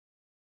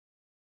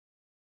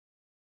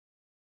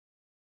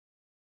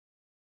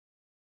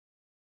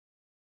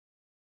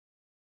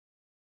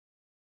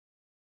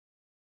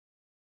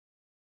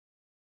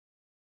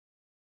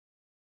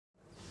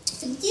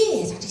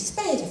years I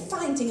despaired of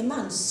finding a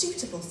man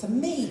suitable for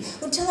me,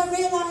 until I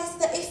realised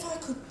that if I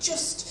could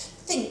just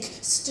think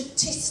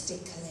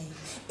statistically,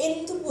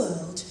 in the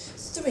world,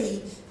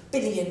 3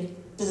 billion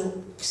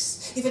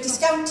blokes. If I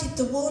discounted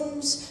the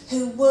ones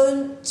who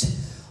weren't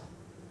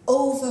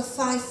over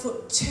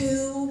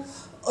 5'2",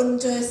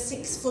 under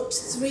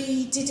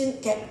 6'3",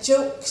 didn't get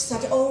jokes,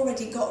 I'd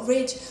already got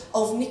rid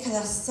of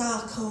Nicolas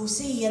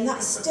Sarkozy, and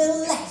that still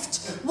left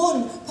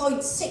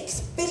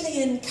 1.6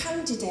 billion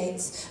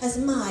candidates as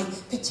my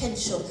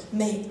potential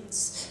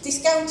mates.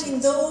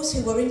 Discounting those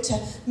who were into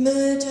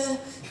murder,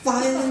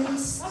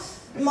 violence,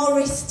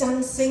 Morris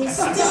dancing,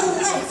 still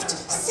left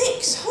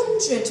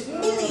 600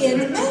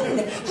 million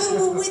men who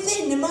were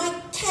within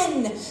my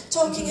ken.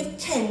 Talking of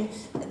ken,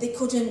 they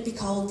couldn't be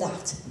called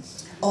that,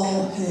 or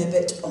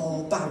Herbert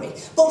or Barry.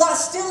 But that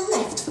still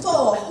left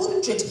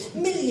 400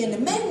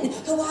 million men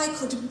who I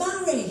could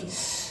marry.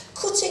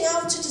 Cutting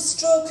out at a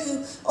stroke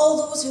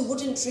all those who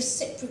wouldn't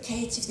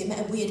reciprocate if they met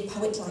a weird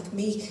poet like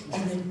me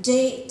on a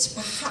date,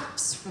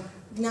 perhaps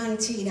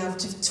 19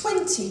 out of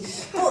 20.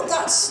 But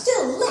that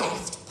still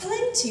left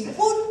plenty,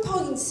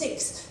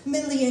 1.6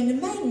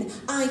 million men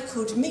I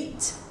could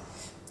meet.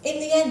 In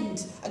the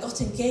end, I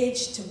got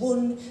engaged to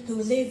one who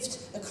lived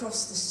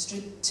across the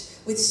street.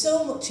 With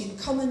so much in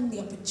common, the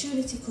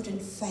opportunity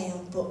couldn't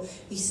fail, but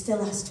he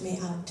still asked me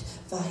out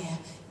via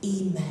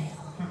email.